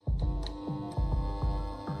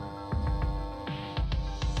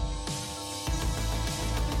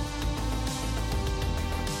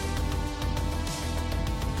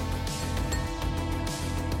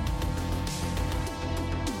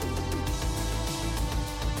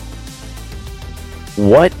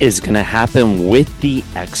What is going to happen with the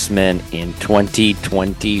X-Men in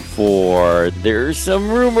 2024? There's some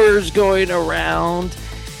rumors going around,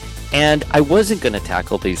 and I wasn't going to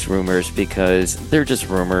tackle these rumors because they're just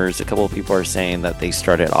rumors. A couple of people are saying that they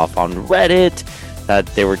started off on Reddit, that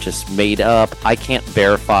they were just made up. I can't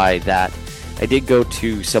verify that. I did go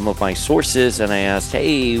to some of my sources and I asked,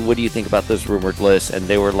 hey, what do you think about this rumored list? And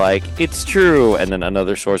they were like, it's true. And then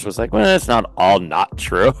another source was like, well, it's not all not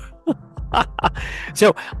true.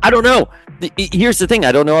 So I don't know. Here's the thing.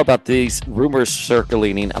 I don't know about these rumors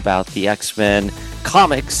circulating about the X-Men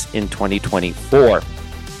comics in 2024.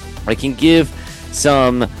 I can give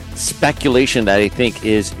some speculation that I think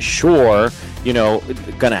is sure, going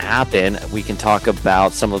to happen. We can talk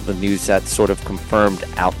about some of the news that's sort of confirmed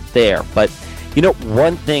out there. But,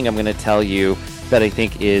 one thing I'm going to tell you that I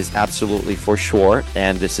think is absolutely for sure,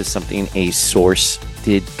 and this is something a source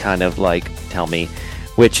did kind of like tell me,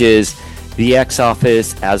 which is the X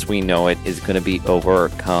Office, as we know it, is going to be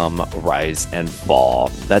overcome, rise, and fall.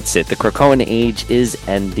 That's it. The Krakoan age is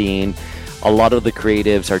ending. A lot of the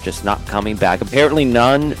creatives are just not coming back. Apparently,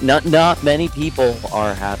 not many people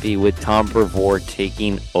are happy with Tom Brevoort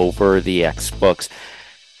taking over the X books.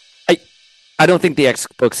 I don't think the X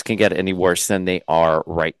books can get any worse than they are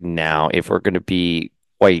right now, if we're going to be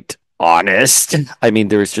quite honest. I mean,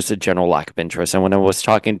 there's just a general lack of interest. And when I was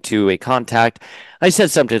talking to a contact, I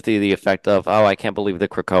said something to the effect of, oh, I can't believe the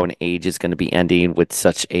Krakoan age is going to be ending with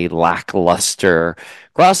such a lackluster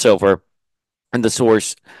crossover. And the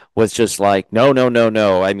source was just like, no, no, no,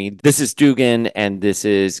 no. I mean, this is Dugan and this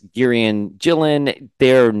is Geary and Gillen.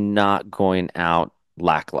 They're not going out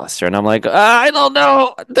lackluster. And I'm like, I don't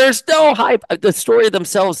know. There's no hype. The story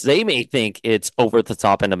themselves, they may think it's over the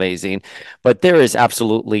top and amazing, but there is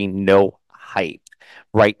absolutely no hype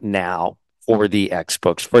right now for the X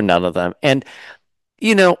books, for none of them. And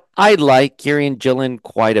I like Kieran Gillen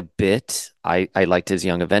quite a bit. I liked his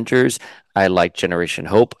Young Avengers. I liked Generation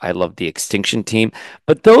Hope. I loved the Extinction Team.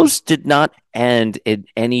 But those did not end in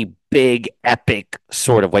any big, epic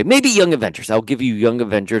sort of way. Maybe Young Avengers. I'll give you Young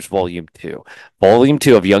Avengers Volume 2. Volume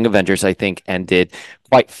 2 of Young Avengers, I think, ended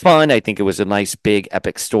quite fun. I think it was a nice, big,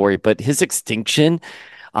 epic story. But his Extinction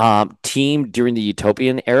team during the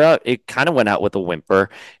Utopian era, it kind of went out with a whimper.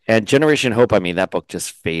 And Generation Hope, I mean, that book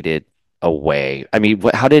just faded away. I mean,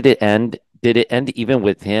 how did it end? Did it end even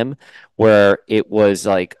with him where it was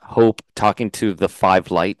like Hope talking to the Five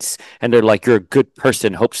Lights and they're like, you're a good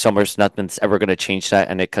person. Hope Summers, nothing's ever going to change that.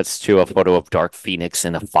 And it cuts to a photo of Dark Phoenix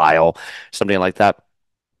in a file, something like that.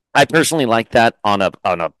 I personally like that on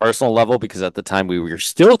a personal level because at the time we were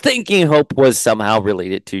still thinking Hope was somehow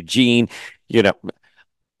related to Jean, you know,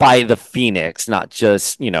 by the Phoenix, not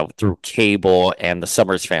just, through Cable and the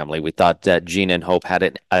Summers family. We thought that Jean and Hope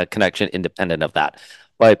had a connection independent of that.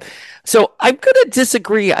 But so I'm going to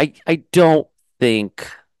disagree. I don't think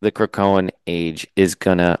the Krakoan age is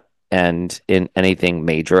going to end in anything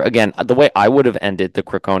major. Again, the way I would have ended the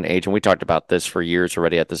Krakoan age, and we talked about this for years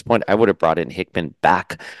already at this point, I would have brought in Hickman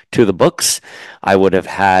back to the books. I would have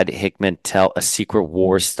had Hickman tell a Secret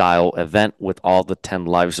War style event with all the 10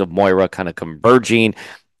 lives of Moira kind of converging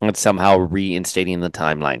and somehow reinstating the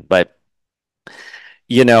timeline. But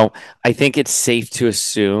I think it's safe to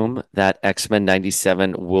assume that X-Men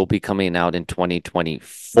 97 will be coming out in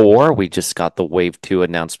 2024. We just got the Wave 2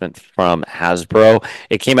 announcement from Hasbro.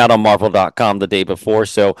 It came out on Marvel.com the day before,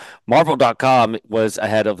 so Marvel.com was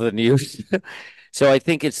ahead of the news. So I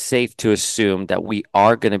think it's safe to assume that we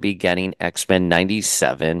are going to be getting X-Men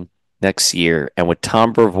 97 next year. And with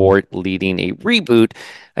Tom Brevoort leading a reboot,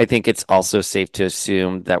 I think it's also safe to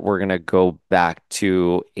assume that we're going to go back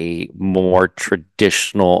to a more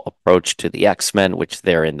traditional approach to the X-Men, which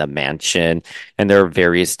they're in the mansion and there are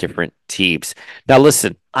various different teams. Now,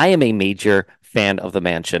 listen, I am a major fan of the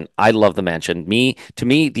mansion. I love the mansion. To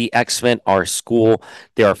me, the X-Men are school.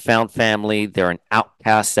 They're a found family. They're an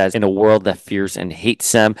outcast that's in a world that fears and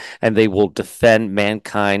hates them, and they will defend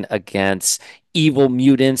mankind against evil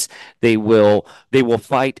mutants. They will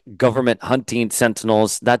fight government hunting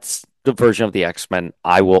sentinels. That's the version of the X-Men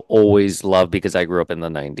I will always love because I grew up in the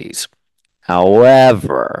 90s.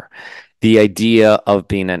 However, the idea of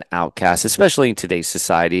being an outcast, especially in today's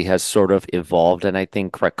society, has sort of evolved. And I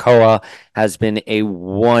think Krakoa has been a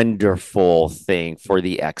wonderful thing for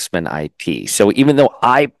the X-Men IP. So even though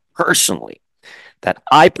I personally,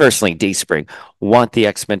 Dayspring, want the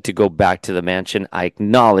X-Men to go back to the mansion, I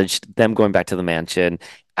acknowledged them going back to the mansion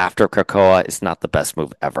after Krakoa is not the best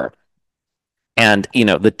move ever. And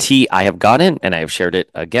the tea I have gotten, and I have shared it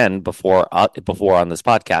again before on this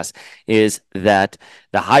podcast, is that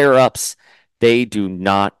the higher ups they do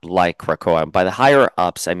not like Krakoa. And by the higher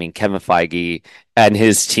ups, I mean Kevin Feige and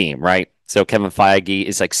his team, right? So Kevin Feige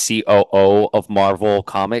is like COO of Marvel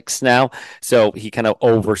Comics now. So he kind of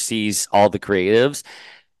oversees all the creatives.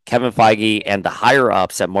 Kevin Feige and the higher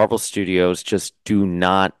ups at Marvel Studios just do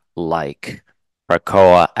not like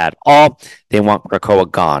Krakoa at all. They want Krakoa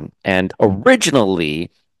gone. And originally,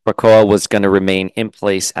 Krakoa was going to remain in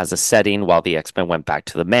place as a setting while the X Men went back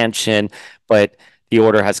to the mansion. But the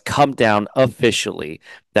order has come down officially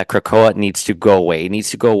that Krakoa needs to go away. It needs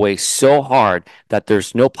to go away so hard that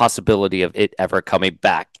there's no possibility of it ever coming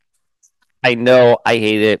back. I know. I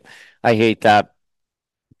hate it. I hate that.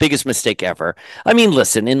 Biggest mistake ever. I mean,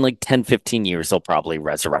 listen, in like 10, 15 years, they'll probably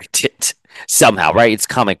resurrect it somehow, right? It's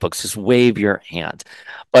comic books. Just wave your hand.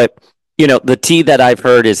 But, the tea that I've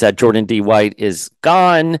heard is that Jordan D. White is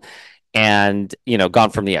gone and,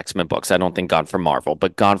 gone from the X Men books. I don't think gone from Marvel,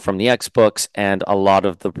 but gone from the X books. And a lot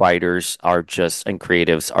of the writers are just, and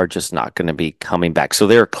creatives are just not going to be coming back. So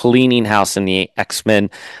they're cleaning house in the X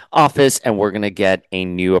Men office, and we're going to get a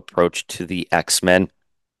new approach to the X Men,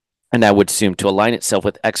 and I would assume to align itself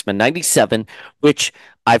with X-Men 97, which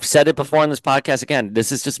I've said it before on this podcast. Again,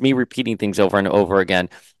 this is just me repeating things over and over again.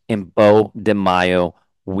 In Bo DeMaio,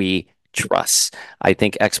 we trust. I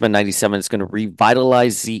think X-Men 97 is going to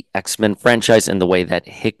revitalize the X-Men franchise in the way that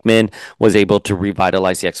Hickman was able to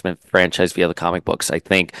revitalize the X-Men franchise via the comic books. I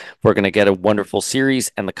think we're going to get a wonderful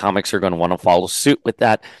series, and the comics are going to want to follow suit with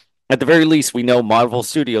that. At the very least, we know Marvel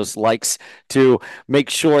Studios likes to make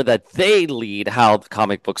sure that they lead how the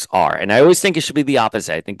comic books are. And I always think it should be the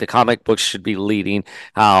opposite. I think the comic books should be leading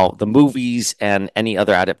how the movies and any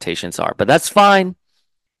other adaptations are. But that's fine.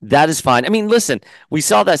 That is fine. I mean, listen, we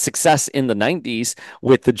saw that success in the 90s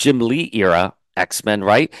with the Jim Lee era X-Men,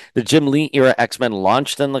 right? The Jim Lee era X-Men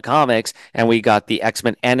launched in the comics, and we got the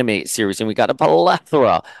X-Men animated series, and we got a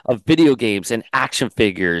plethora of video games and action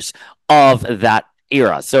figures of that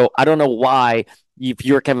era. So I don't know why, if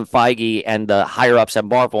you're Kevin Feige and the higher ups at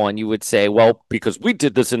Marvel, and you would say, well, because we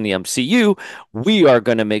did this in the MCU, we are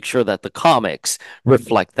going to make sure that the comics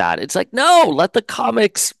reflect that. It's like, no, let the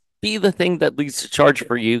comics be the thing that leads to charge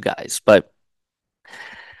for you guys. But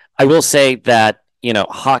I will say that,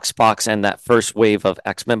 Hoxpox and that first wave of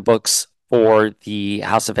X-Men books for the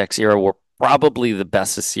House of X era were probably the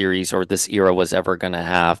best the series or this era was ever going to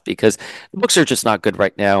have, because the books are just not good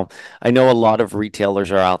right now. I know a lot of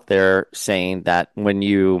retailers are out there saying that when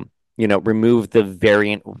remove the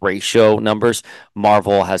variant ratio numbers,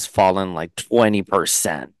 Marvel has fallen like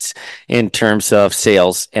 20% in terms of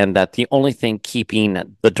sales, and that the only thing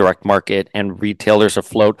keeping the direct market and retailers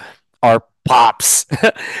afloat are pops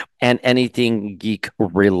and anything geek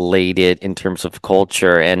related in terms of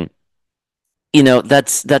culture. And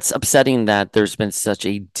that's upsetting that there's been such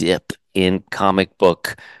a dip in comic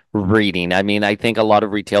book reading. I mean, I think a lot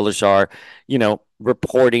of retailers are,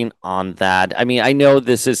 reporting on that. I mean, I know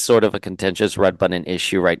this is sort of a contentious red button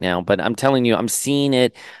issue right now, but I'm telling you, I'm seeing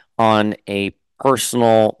it on a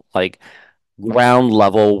personal, like, ground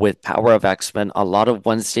level with Power of X-Men. A lot of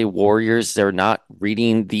Wednesday Warriors, they're not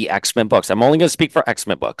reading the X-Men books. I'm only going to speak for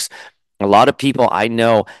X-Men books. A lot of people I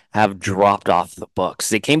know have dropped off the books.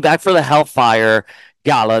 They came back for the Hellfire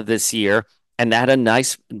Gala this year, and that had a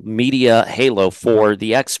nice media halo for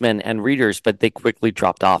the X-Men and readers, but they quickly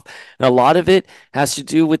dropped off. And a lot of it has to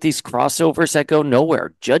do with these crossovers that go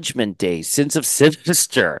nowhere. Judgment Day, Sins of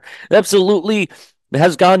Sinister, absolutely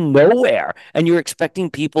has gone nowhere. And you're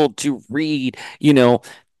expecting people to read,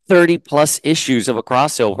 30 plus issues of a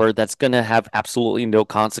crossover that's going to have absolutely no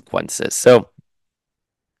consequences. So,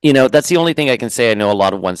 that's the only thing I can say. I know a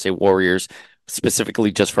lot of Wednesday Warriors,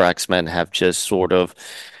 specifically just for X-Men, have just sort of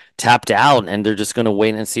tapped out, and they're just going to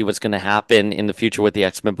wait and see what's going to happen in the future with the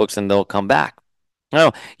X-Men books, and they'll come back.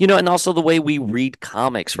 Oh, and also the way we read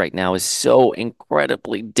comics right now is so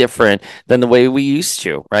incredibly different than the way we used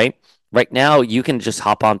to, right? Right now, you can just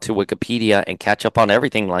hop onto Wikipedia and catch up on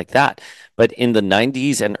everything like that. But in the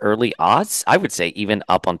 90s and early aughts, I would say even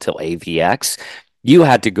up until AVX, you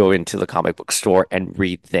had to go into the comic book store and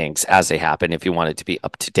read things as they happen if you wanted to be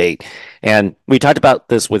up to date. And we talked about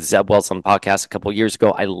this with Zeb Wells on the podcast a couple of years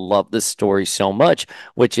ago. I love this story so much,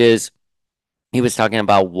 which is he was talking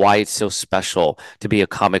about why it's so special to be a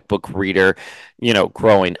comic book reader,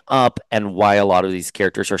 growing up, and why a lot of these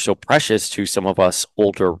characters are so precious to some of us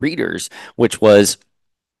older readers, which was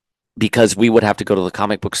because we would have to go to the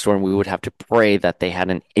comic book store and we would have to pray that they had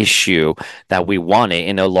an issue that we wanted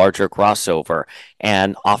in a larger crossover.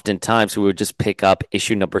 And oftentimes we would just pick up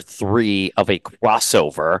issue number three of a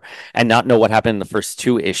crossover and not know what happened in the first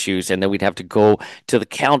two issues. And then we'd have to go to the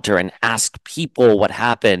counter and ask people what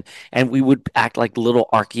happened. And we would act like little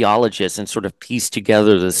archaeologists and sort of piece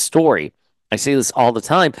together the story. I say this all the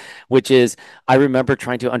time, which is I remember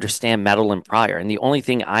trying to understand Madeline Pryor. And the only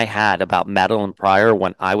thing I had about Madeline Pryor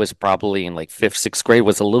when I was probably in like fifth, sixth grade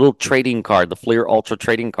was a little trading card, the Fleer Ultra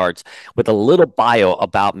trading cards with a little bio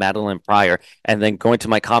about Madeline Pryor. And then going to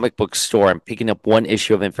my comic book store and picking up one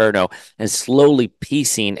issue of Inferno and slowly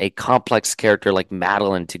piecing a complex character like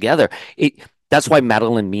Madeline together. That's why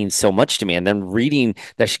Madeline means so much to me. And then reading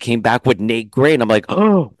that she came back with Nate Gray, and I'm like,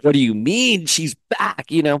 oh, what do you mean she's back?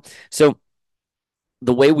 So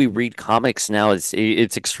the way we read comics now is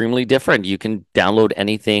it's extremely different. You can download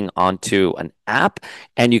anything onto an app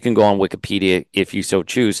and you can go on Wikipedia if you so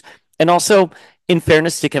choose. And also, in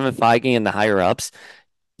fairness to Kevin Feige and the higher ups,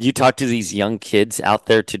 you talk to these young kids out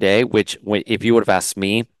there today, which if you would have asked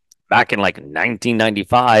me back in like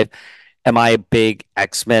 1995, am I a big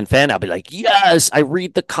X-Men fan? I'll be like, yes, I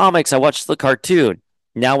read the comics, I watch the cartoon.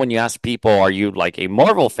 Now, when you ask people, are you like a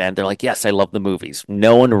Marvel fan? They're like, yes, I love the movies.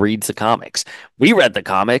 No one reads the comics. We read the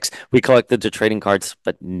comics, we collected the trading cards,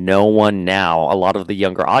 but no one now, a lot of the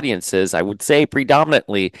younger audiences, I would say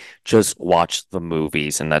predominantly just watch the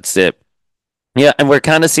movies and that's it. Yeah, and we're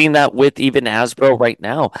kind of seeing that with even Hasbro right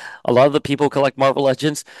now. A lot of the people who collect Marvel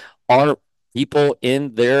Legends are people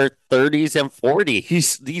in their 30s and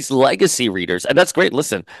 40s, these legacy readers. And that's great.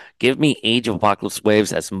 Listen, give me Age of Apocalypse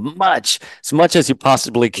Waves as much as you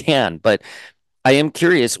possibly can. But I am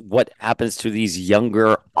curious what happens to these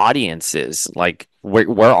younger audiences. Like,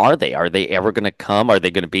 where are they? Are they ever going to come? Are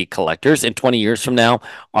they going to be collectors in 20 years from now?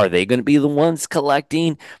 Are they going to be the ones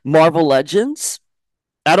collecting Marvel Legends?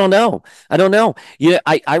 I don't know. I don't know.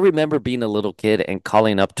 I remember being a little kid and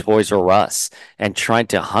calling up Toys R Us and trying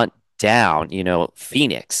to hunt down,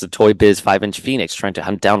 Phoenix, the Toy Biz 5-inch Phoenix, trying to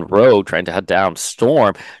hunt down Rogue, trying to hunt down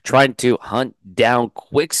Storm, trying to hunt down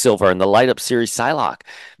Quicksilver and the light up series Psylocke.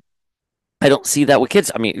 I don't see that with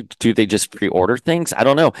kids. I mean, do they just pre-order things? I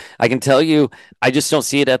don't know. I can tell you, I just don't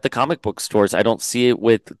see it at the comic book stores. I don't see it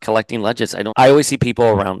with collecting legends. I always see people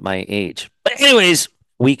around my age. But anyways,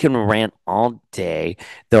 we can rant all day.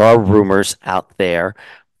 There are rumors out there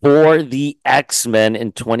for the X-Men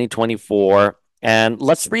in 2024, and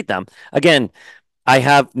let's read them. Again, I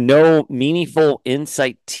have no meaningful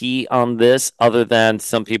insight tea on this other than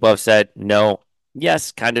some people have said, no,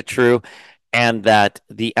 yes, kind of true, and that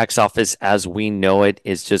the X office as we know it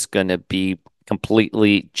is just going to be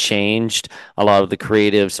completely changed. A lot of the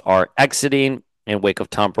creatives are exiting in wake of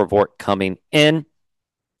Tom Brevoort coming in.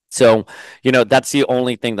 So, that's the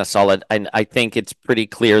only thing that's solid. And I think it's pretty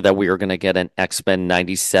clear that we are going to get an X-Men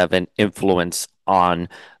 97 influence on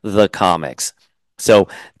the comics. So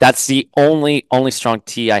that's the only strong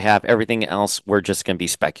T I have. Everything else, we're just going to be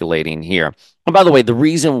speculating here. And by the way, the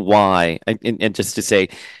reason why, and just to say,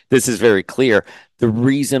 this is very clear, the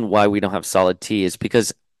reason why we don't have solid T is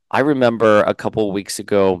because I remember a couple of weeks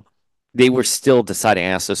ago, they were still deciding. I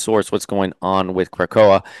asked the source what's going on with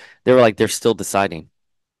Krakoa. They were like, they're still deciding.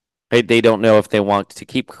 They don't know if they want to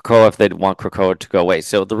keep Krakoa, if they want Krakoa to go away.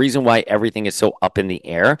 So the reason why everything is so up in the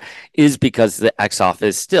air is because the X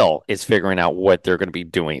office still is figuring out what they're going to be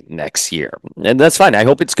doing next year. And that's fine. I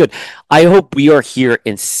hope it's good. I hope we are here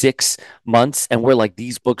in 6 months and we're like,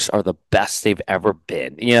 these books are the best they've ever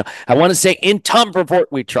been. I want to say in Tom Brevoort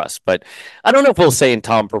we trust, but I don't know if we'll say in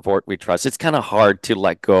Tom Brevoort we trust. It's kind of hard to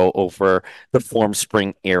let go over the Form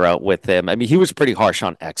Spring era with him. I mean, he was pretty harsh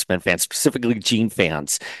on X-Men fans, specifically Gene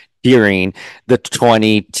fans during the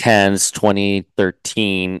 2010s,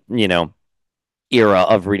 2013, era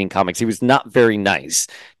of reading comics. He was not very nice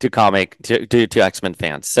to X-Men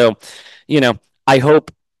fans. So, you know, I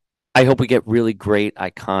hope I hope we get really great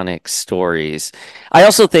iconic stories. I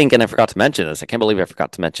also think, and I forgot to mention this, I can't believe I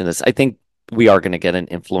forgot to mention this. I think we are going to get an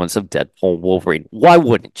influence of Deadpool Wolverine. Why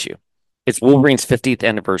wouldn't you? It's Wolverine's 50th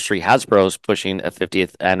anniversary. Hasbro's pushing a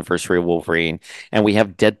 50th anniversary of Wolverine, and we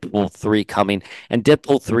have Deadpool 3 coming. And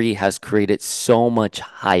Deadpool 3 has created so much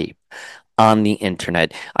hype on the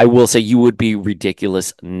internet. I will say you would be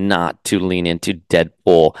ridiculous not to lean into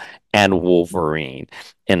Deadpool and Wolverine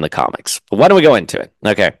in the comics. But why don't we go into it?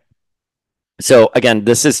 Okay. So again,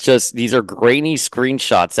 these are grainy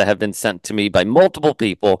screenshots that have been sent to me by multiple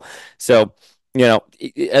people. So,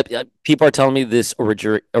 people are telling me this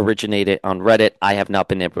originated on Reddit. I have not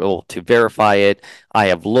been able to verify it. I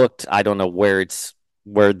have looked. I don't know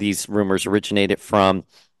where these rumors originated from.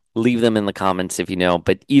 Leave them in the comments if you know.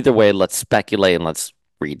 But either way, let's speculate and let's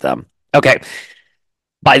read them. Okay.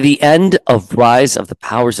 By the end of Rise of the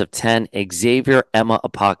Powers of 10, Xavier, Emma,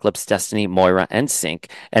 Apocalypse, Destiny, Moira, and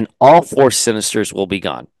Sync, and all four Sinisters will be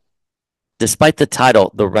gone. Despite the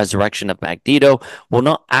title, The Resurrection of Magneto will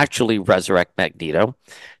not actually resurrect Magneto.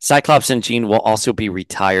 Cyclops and Jean will also be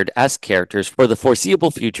retired as characters for the foreseeable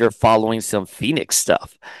future following some Phoenix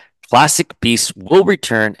stuff. Classic Beasts will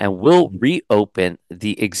return and will reopen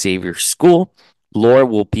the Xavier School. Lore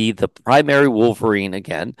will be the primary Wolverine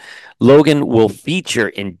again. Logan will feature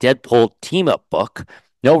in Deadpool team up book.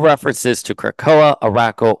 No references to Krakoa,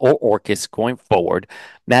 Araco, or Orcus going forward.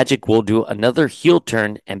 Magic will do another heel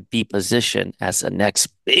turn and be positioned as the next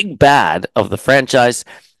big bad of the franchise.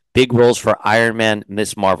 Big roles for Iron Man,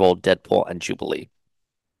 Miss Marvel, Deadpool, and Jubilee.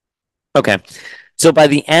 Okay. So by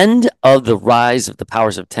the end of the Rise of the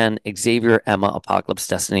Powers of 10, Xavier, Emma, Apocalypse,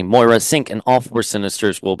 Destiny, Moira, Sync, and all four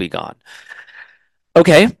Sinisters will be gone.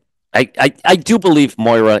 Okay. I do believe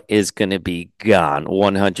Moira is going to be gone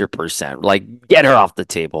 100%. Like, get her off the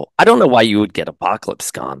table. I don't know why you would get Apocalypse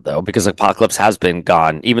gone, though, because Apocalypse has been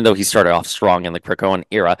gone. Even though he started off strong in the Krakoan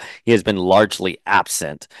era, he has been largely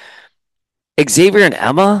absent. Xavier and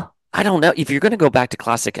Emma, I don't know. If you're going to go back to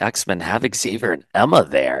classic X-Men, have Xavier and Emma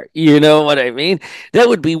there. You know what I mean? That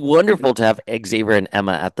would be wonderful to have Xavier and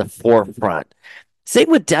Emma at the forefront. Same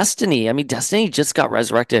with Destiny. I mean, Destiny just got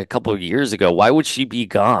resurrected a couple of years ago. Why would she be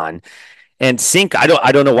gone? And Sync, I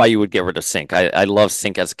don't know why you would get rid of Sync. I love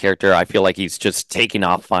Sync as a character. I feel like he's just taking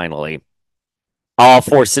off finally. All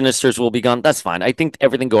four Sinisters will be gone. That's fine. I think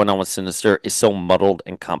everything going on with Sinister is so muddled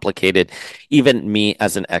and complicated. Even me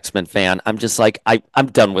as an X-Men fan, I'm just like, I'm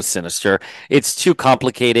done with Sinister. It's too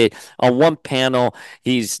complicated. On one panel,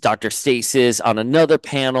 he's Dr. Stasis. On another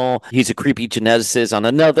panel, he's a creepy geneticist. On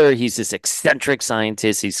another, he's this eccentric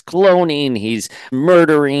scientist. He's cloning. He's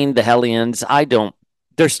murdering the Hellions.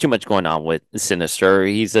 There's too much going on with Sinister.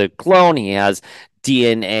 He's a clone. He has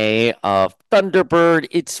DNA of Thunderbird.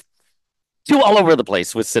 It's too all over the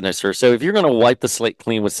place with Sinister. So if you're going to wipe the slate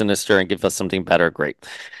clean with Sinister and give us something better, great.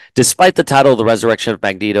 Despite the title, The Resurrection of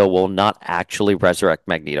Magneto will not actually resurrect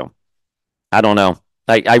Magneto. I don't know.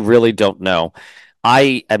 I really don't know.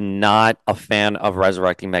 I am not a fan of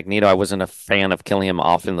resurrecting Magneto. I wasn't a fan of killing him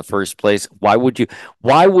off in the first place. Why would you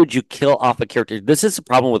kill off a character? This is the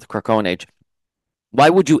problem with the Krakoan Age. Why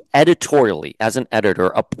would you editorially, as an editor,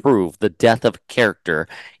 approve the death of a character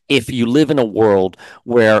if you live in a world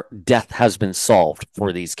where death has been solved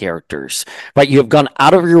for these characters? Right? You have gone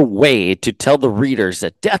out of your way to tell the readers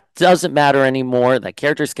that death doesn't matter anymore, that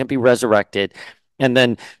characters can be resurrected, and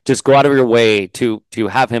then just go out of your way to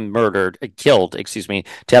have him murdered, killed, excuse me,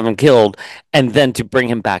 to have him killed, and then to bring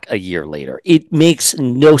him back a year later. It makes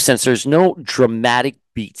no sense. There's no dramatic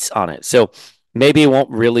beats on it. So maybe it won't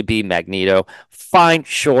really be Magneto. Fine,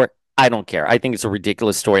 sure. I don't care. I think it's a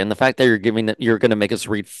ridiculous story. And the fact that you're going to make us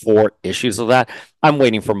read 4 issues of that, I'm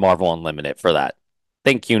waiting for Marvel Unlimited for that.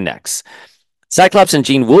 Thank you. Next. Cyclops and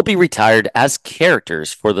Jean will be retired as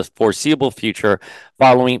characters for the foreseeable future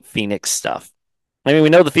following Phoenix stuff. I mean, we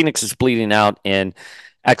know the Phoenix is bleeding out in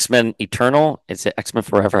X-Men Eternal. Is it X-Men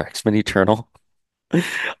Forever? X-Men Eternal?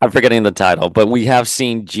 I'm forgetting the title, but we have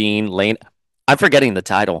seen Jean Lane. I'm forgetting the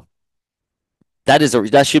title.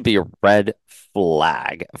 That should be a red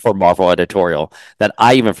flag for Marvel editorial that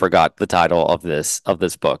I even forgot the title of this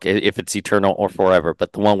book, if it's Eternal or Forever,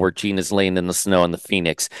 but the one where Jean is laying in the snow and the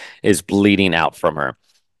Phoenix is bleeding out from her.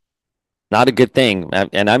 Not a good thing,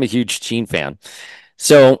 and I'm a huge Jean fan.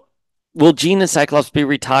 So, will Jean and Cyclops be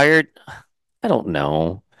retired? I don't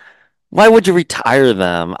know. Why would you retire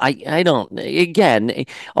them? I don't. Again,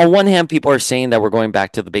 on one hand, people are saying that we're going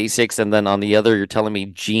back to the basics, and then on the other, you're telling me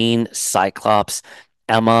Jean, Cyclops,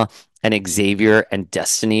 Emma, and Xavier and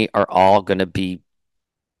Destiny are all going to be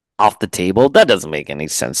off the table. That doesn't make any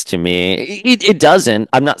sense to me. It doesn't.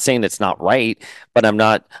 I'm not saying it's not right, but I'm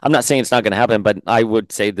not saying it's not going to happen. But I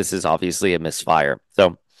would say this is obviously a misfire.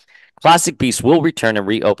 So. Classic Beast will return and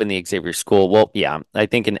reopen the Xavier School. Well, yeah, I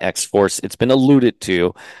think in X Force it's been alluded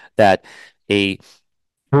to that a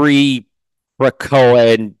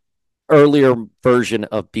pre-Krakoan earlier version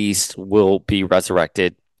of Beast will be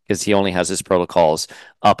resurrected because he only has his protocols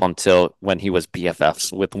up until when he was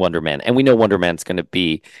BFFs with Wonder Man. And we know Wonder Man's going to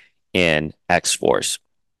be in X Force.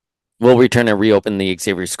 We'll return and reopen the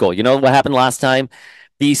Xavier School. You know what happened last time?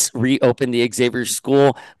 Beast reopened the Xavier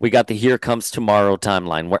School. We got the Here Comes Tomorrow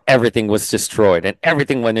timeline where everything was destroyed and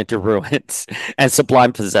everything went into ruins and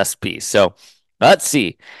Sublime possessed Beast. So let's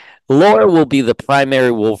see. Laura will be the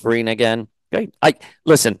primary Wolverine again. Okay.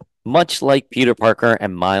 Listen. Much like Peter Parker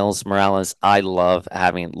and Miles Morales, I love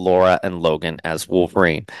having Laura and Logan as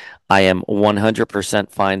Wolverine. I am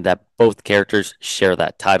 100% fine that both characters share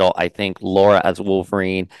that title. I think Laura as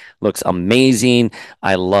Wolverine looks amazing.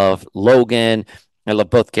 I love Logan. I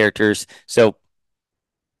love both characters. So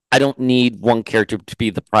I don't need one character to be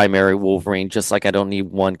the primary Wolverine, just like I don't need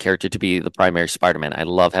one character to be the primary Spider-Man. I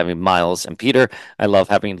love having Miles and Peter. I love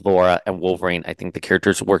having Laura and Wolverine. I think the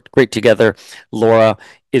characters worked great together. Laura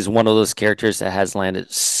is one of those characters that has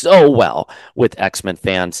landed so well with X-Men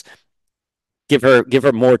fans. Give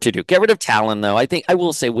her more to do. Get rid of Talon though. I think I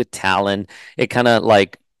will say with Talon, it kind of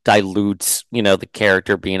like dilutes, the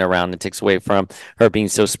character being around and takes away from her being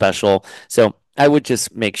so special. So I would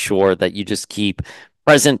just make sure that you just keep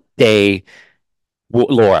present day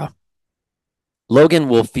Laura. Logan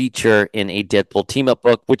will feature in a Deadpool team up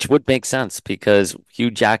book, which would make sense because Hugh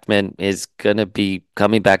Jackman is going to be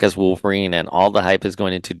coming back as Wolverine, and all the hype is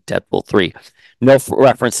going into Deadpool 3. No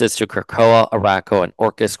references to Krakoa, Araco, and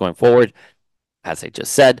Orcus going forward. As I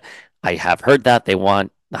just said, I have heard that the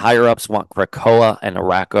higher ups want Krakoa and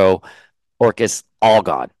Araco, Orcus all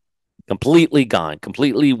gone,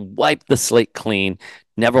 completely wiped the slate clean.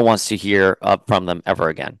 Never wants to hear from them ever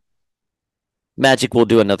again. Magic will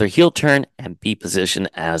do another heel turn and be positioned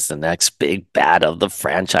as the next big bad of the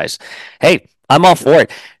franchise. Hey, I'm all for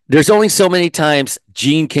it. There's only so many times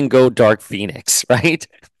Jean can go Dark Phoenix, right?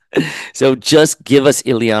 So just give us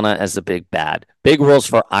Ileana as the big bad. Big roles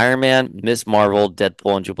for Iron Man, Miss Marvel,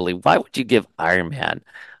 Deadpool, and Jubilee. Why would you give Iron Man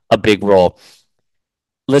a big role?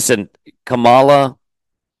 Listen, Kamala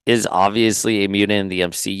is obviously a mutant in the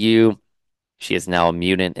MCU. She is now a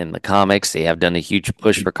mutant in the comics. They have done a huge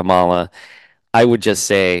push for Kamala. I would just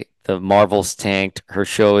say the Marvel's tanked. Her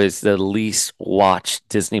show is the least watched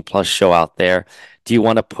Disney Plus show out there. Do you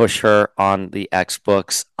want to push her on the X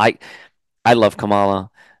books? I love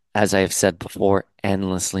Kamala, as I have said before,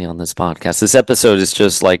 endlessly on this podcast. This episode is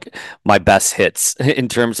just like my best hits in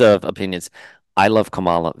terms of opinions. I love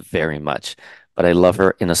Kamala very much, but I love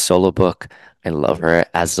her in a solo book. I love her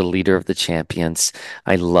as the leader of the champions.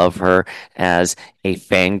 I love her as a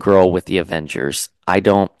fangirl with the Avengers.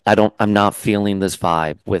 I'm not feeling this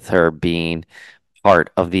vibe with her being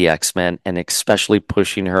part of the X-Men and especially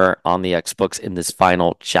pushing her on the X books in this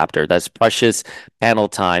final chapter. That's precious panel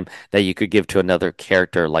time that you could give to another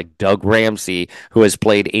character like Doug Ramsey, who has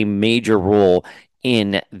played a major role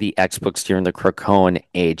in the X books during the Krakoan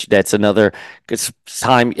age. That's another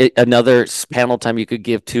time, another panel time you could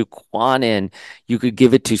give to Quanin. You could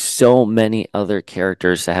give it to so many other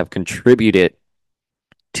characters that have contributed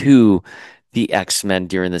to the X-Men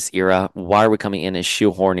during this era. Why are we coming in and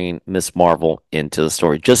shoehorning Miss Marvel into the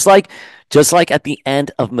story? Just like at the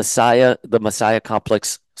end of the Messiah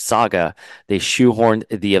Complex saga, they shoehorned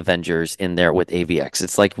the Avengers in there with AVX.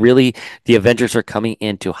 It's like really the Avengers are coming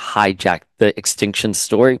in to hijack the Extinction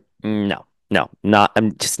story. No, no, not.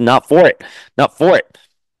 I'm just not for it. Not for it.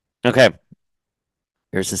 Okay.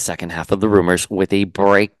 Here's the second half of the rumors with a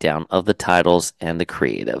breakdown of the titles and the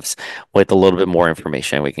creatives with a little bit more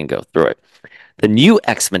information. We can go through it. The new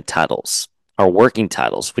X-Men titles are working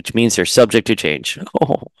titles, which means they're subject to change.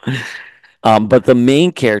 But the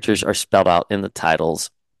main characters are spelled out in the titles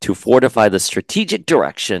to fortify the strategic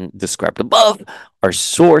direction described above. Our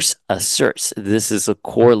source asserts this is a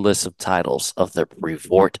core list of titles of the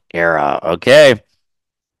Revort era. Okay.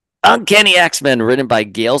 Uncanny X-Men, written by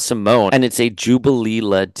Gail Simone, and it's a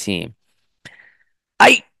Jubilee-led team.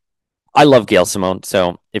 I I love Gail Simone,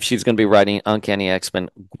 so if she's going to be writing Uncanny X-Men,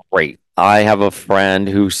 great. I have a friend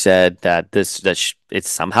who said that it's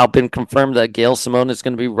somehow been confirmed that Gail Simone is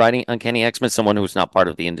going to be writing Uncanny X-Men. Someone who's not part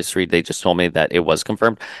of the industry, they just told me that it was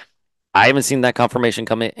confirmed. I haven't seen that confirmation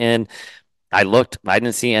come in. I looked, I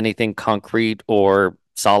didn't see anything concrete or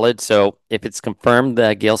solid. So if it's confirmed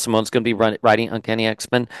that Gail Simone's going to be writing Uncanny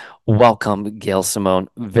X-Men, welcome, Gail Simone.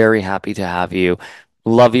 Very happy to have you.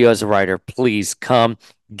 Love you as a writer. Please come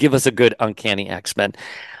give us a good Uncanny X-Men.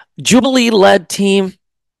 Jubilee led team.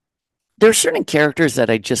 There are certain characters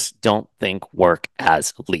that I just don't think work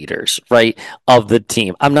as leaders, right? Of the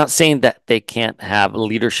team. I'm not saying that they can't have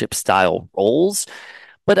leadership style roles,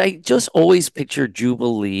 but I just always picture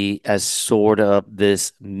Jubilee as sort of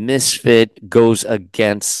this misfit, goes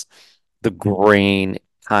against the grain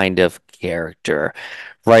kind of character,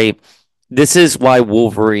 right? This is why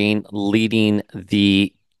Wolverine leading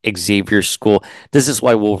the Xavier School. This is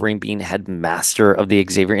why Wolverine being headmaster of the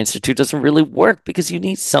Xavier Institute doesn't really work because you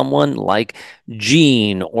need someone like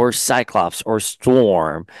Jean or Cyclops or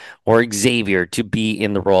Storm or Xavier to be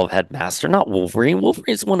in the role of headmaster, not Wolverine.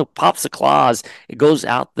 Wolverine's the one who pops the claws, it goes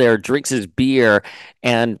out there, drinks his beer,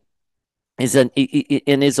 and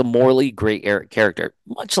and is a morally great character,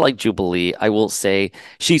 much like Jubilee. I will say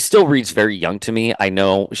she still reads very young to me. I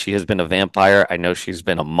know she has been a vampire. I know she's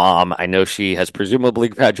been a mom. I know she has presumably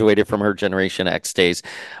graduated from her Generation X days.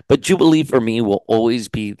 But Jubilee for me will always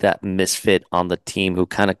be that misfit on the team who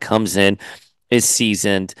kind of comes in, is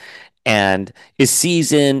seasoned, and is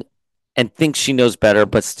seasoned and thinks she knows better,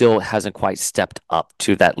 but still hasn't quite stepped up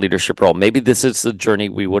to that leadership role. Maybe this is the journey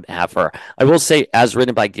we would have her. I will say, as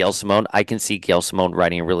written by Gail Simone, I can see Gail Simone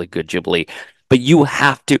writing a really good Jubilee. But you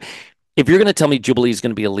have to, if you're going to tell me Jubilee is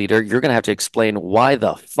going to be a leader, you're going to have to explain why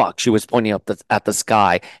the fuck she was pointing up at the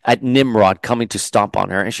sky at Nimrod coming to stomp on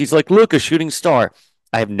her. And she's like, look, a shooting star.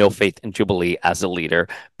 I have no faith in Jubilee as a leader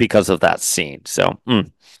because of that scene. So,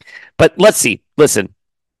 but let's see. Listen,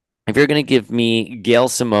 if you're going to give me Gail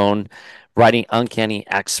Simone writing Uncanny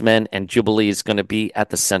X-Men and Jubilee is going to be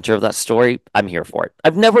at the center of that story, I'm here for it.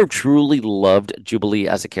 I've never truly loved Jubilee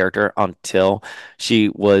as a character until she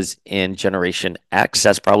was in Generation X.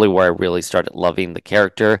 That's probably where I really started loving the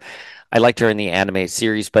character. I liked her in the anime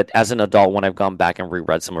series, but as an adult, when I've gone back and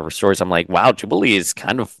reread some of her stories, I'm like, wow, Jubilee is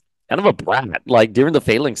kind of a brat. Like during the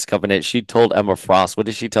Phalanx Covenant, she told Emma Frost, what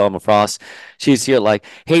did she tell Emma Frost? She's here like,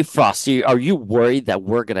 hey, Frosty, are you worried that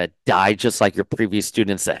we're gonna die just like your previous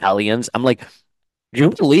students, the Hellions? I'm like,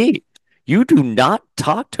 Jubilee, you do not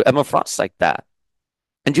talk to Emma Frost like that.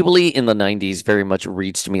 And Jubilee in the 90s very much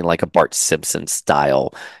reads to me like a Bart Simpson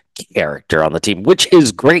style character on the team, which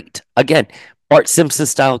is great. Again, Bart Simpson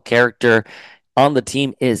style character on the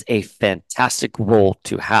team is a fantastic role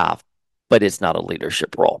to have, but it's not a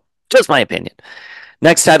leadership role. Just my opinion.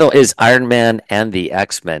 Next title is Iron Man and the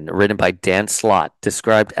X-Men, written by Dan Slott,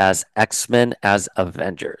 described as X-Men as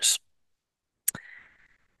Avengers.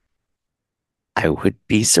 I would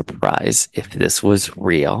be surprised if this was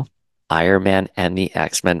real. Iron Man and the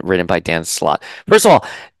X-Men, written by Dan Slott. First of all,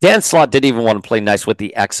 Dan Slott didn't even want to play nice with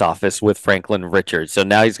the X Office with Franklin Richards. So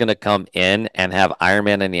now he's going to come in and have Iron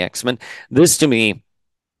Man and the X-Men. This to me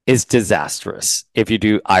is disastrous if you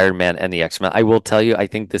do Iron Man and the X-Men. I will tell you, I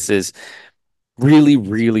think this is really,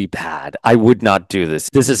 really bad. I would not do this.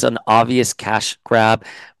 This is an obvious cash grab,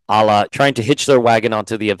 a la trying to hitch their wagon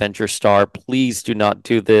onto the Avenger star. Please do not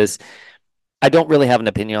do this. I don't really have an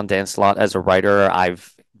opinion on Dan Slott as a writer.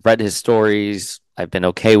 I've read his stories. I've been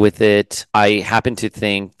okay with it. I happen to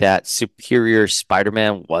think that Superior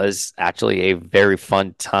Spider-Man was actually a very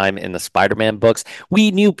fun time in the Spider-Man books.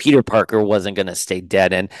 We knew Peter Parker wasn't going to stay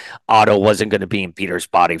dead and Otto wasn't going to be in Peter's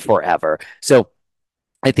body forever. So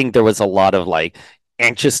I think there was a lot of like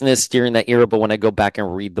anxiousness during that era, but when I go back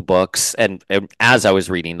and read the books and as I was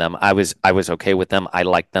reading them, I was okay with them. I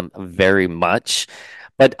liked them very much.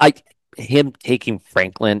 But I him taking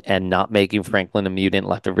Franklin and not making Franklin a mutant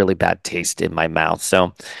left a really bad taste in my mouth.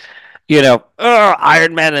 So,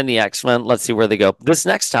 Iron Man and the X-Men, let's see where they go. This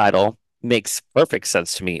next title makes perfect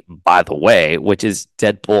sense to me, by the way, which is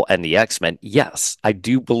Deadpool and the X-Men. Yes, I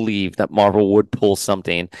do believe that Marvel would pull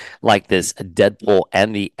something like this, Deadpool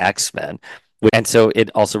and the X-Men. And so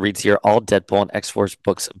it also reads here, all Deadpool and X-Force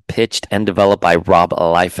books pitched and developed by Rob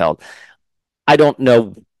Liefeld. I don't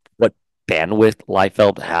know what bandwidth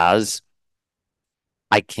Liefeld has.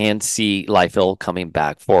 I can see Liefeld coming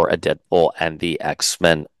back for a Deadpool and the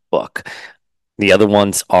X-Men book. The other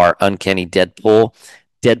ones are Uncanny Deadpool,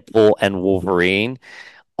 Deadpool and Wolverine,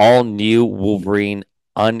 all new Wolverine,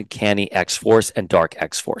 Uncanny X-Force, and Dark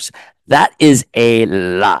X-Force. That is a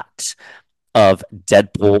lot of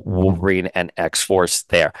Deadpool, Wolverine, and X-Force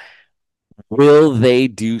there. Will they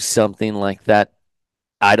do something like that?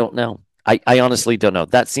 I don't know. I honestly don't know.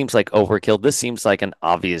 That seems like overkill. This seems like an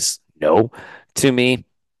obvious no to me,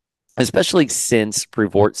 especially since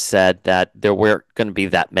Brevoort said that there weren't going to be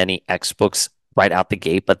that many X books right out the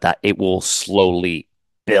gate, but that it will slowly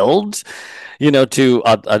build, to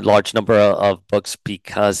a large number of books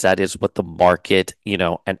because that is what the market,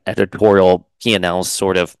 and editorial P&Ls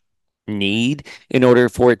sort of need in order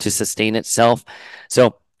for it to sustain itself.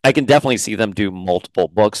 So I can definitely see them do multiple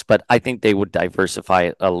books, but I think they would diversify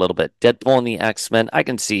it a little bit. Deadpool and the X-Men, I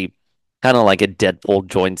can see kind of like a Deadpool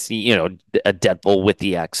joins, a Deadpool with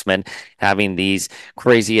the X-Men having these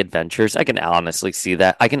crazy adventures. I can honestly see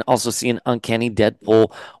that. I can also see an Uncanny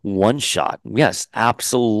Deadpool one shot. Yes,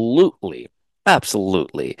 absolutely.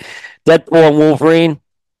 Absolutely. Deadpool and Wolverine,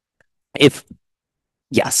 if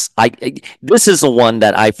yes, this is the one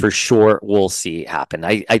that I for sure will see happen.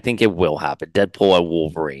 I think it will happen. Deadpool and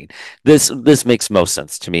Wolverine. This makes most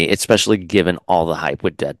sense to me, especially given all the hype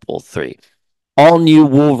with Deadpool 3. All new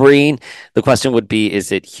Wolverine. The question would be,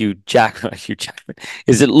 is it Hugh Jackman? Hugh Jackman.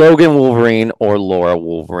 Is it Logan Wolverine or Laura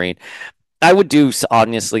Wolverine? I would do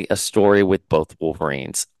honestly a story with both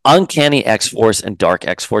Wolverines, Uncanny X Force and Dark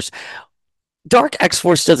X Force. Dark X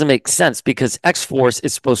Force doesn't make sense because X Force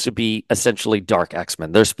is supposed to be essentially Dark X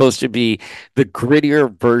Men. They're supposed to be the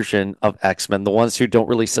grittier version of X Men, the ones who don't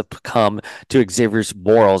really succumb to Xavier's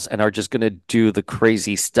morals and are just going to do the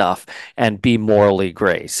crazy stuff and be morally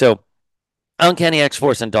gray. So, Uncanny X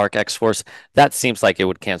Force and Dark X Force, that seems like it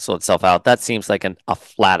would cancel itself out. That seems like a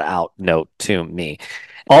flat out note to me.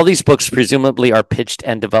 All these books presumably are pitched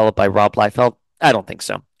and developed by Rob Liefeld. I don't think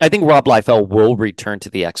so. I think Rob Liefeld will return to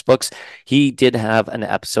the X books. He did have an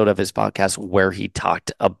episode of his podcast where he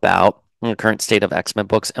talked about the current state of X Men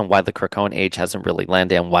books and why the Krakoan age hasn't really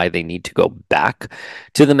landed and why they need to go back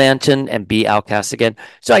to the mansion and be outcast again.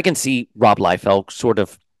 So I can see Rob Liefeld sort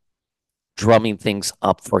of drumming things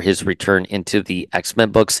up for his return into the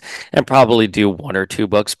X-Men books and probably do one or two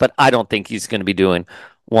books, but I don't think he's going to be doing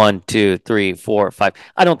one, two, three, four, five.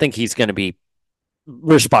 I don't think he's going to be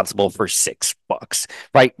responsible for 6 books,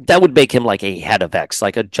 right? That would make him like a head of X,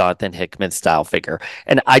 like a Jonathan Hickman style figure.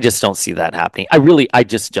 And I just don't see that happening. I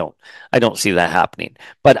just don't. I don't see that happening.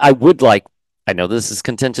 But I would like, I know this is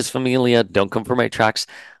contentious familia. Don't come for my tracks.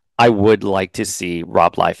 I would like to see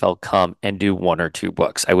Rob Liefeld come and do one or two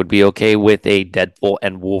books. I would be okay with a Deadpool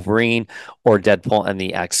and Wolverine or Deadpool and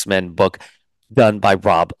the X-Men book done by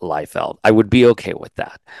Rob Liefeld. I would be okay with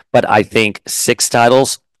that. But I think 6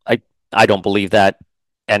 titles, I don't believe that.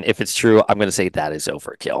 And if it's true, I'm going to say that is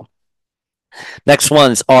overkill. Next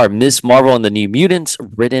ones are Ms. Marvel and the New Mutants,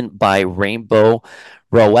 written by Rainbow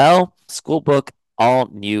Rowell. School book, all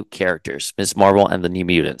new characters. Ms. Marvel and the New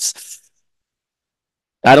Mutants.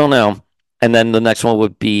 I don't know. And then the next one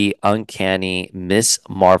would be Uncanny Miss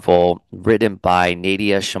Marvel, written by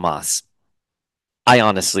Nadia Shamas. I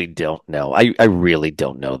honestly don't know. I really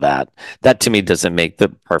don't know that. That to me doesn't make the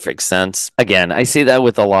perfect sense. Again, I say that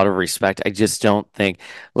with a lot of respect. I just don't think,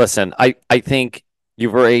 listen, I think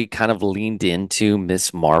you've already kind of leaned into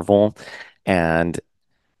Miss Marvel. And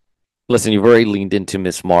listen, you've already leaned into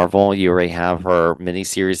Miss Marvel. You already have her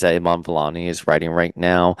miniseries that Iman Vellani is writing right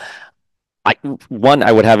now. I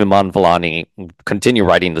would have Iman Vellani continue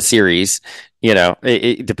writing the series,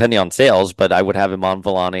 depending on sales, but I would have Iman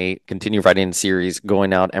Vellani continue writing the series,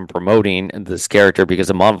 going out and promoting this character because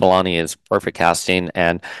Iman Vellani is perfect casting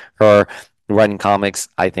and her writing comics,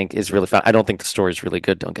 I think, is really fun. I don't think the story is really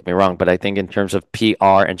good, don't get me wrong, but I think in terms of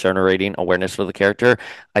PR and generating awareness for the character,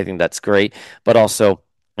 I think that's great. But also,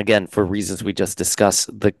 again, for reasons we just discussed,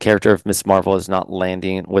 the character of Miss Marvel is not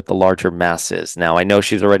landing with the larger masses. Now, I know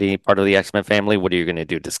she's already part of the X-Men family. What are you going to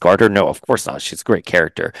do? Discard her? No, of course not. She's a great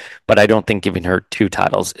character. But I don't think giving her 2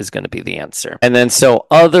 titles is going to be the answer. And then, so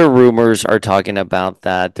other rumors are talking about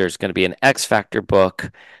that there's going to be an X Factor book.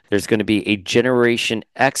 There's going to be a Generation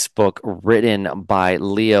X book written by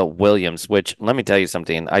Leah Williams, which, let me tell you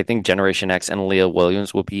something. I think Generation X and Leah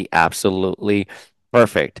Williams will be absolutely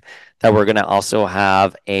perfect. That we're going to also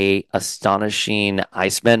have a Astonishing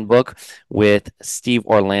Iceman book with Steve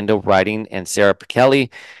Orlando writing and Sarah Kelly.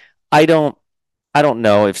 I don't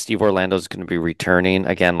know if Steve Orlando is going to be returning.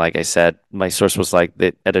 Again, like I said, my source was like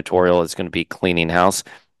the editorial is going to be cleaning house.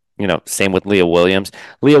 Same with Leah Williams.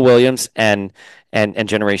 Leah Williams and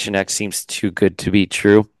Generation X seems too good to be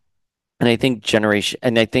true. And I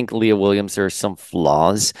think Leah Williams, there are some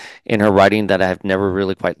flaws in her writing that have never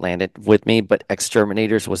really quite landed with me, but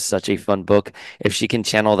Exterminators was such a fun book. If she can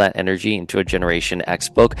channel that energy into a Generation X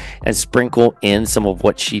book and sprinkle in some of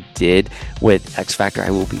what she did with X Factor,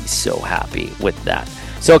 I will be so happy with that.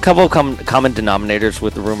 So a couple of common denominators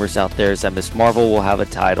with the rumors out there is that Miss Marvel will have a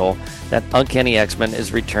title, that Uncanny X-Men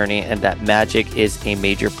is returning, and that Magic is a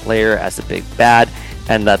major player as a big bad,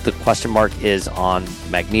 and that the question mark is on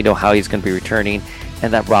Magneto, how he's going to be returning,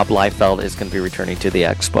 and that Rob Liefeld is going to be returning to the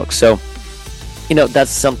X book. So,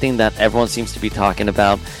 that's something that everyone seems to be talking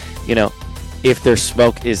about. If there's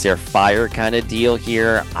smoke, is there fire kind of deal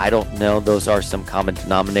here? I don't know. Those are some common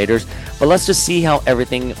denominators. But let's just see how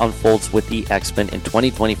everything unfolds with the X-Men in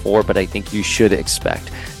 2024. But I think you should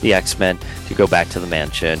expect the X-Men to go back to the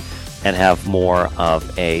mansion and have more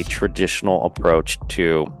of a traditional approach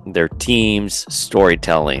to their team's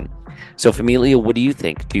storytelling. So, Familia, what do you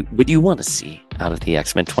think? What do you want to see out of the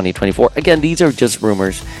X-Men 2024? Again, these are just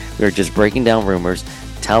rumors. We're just breaking down rumors.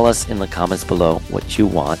 Tell us in the comments below what you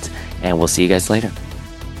want, and we'll see you guys later.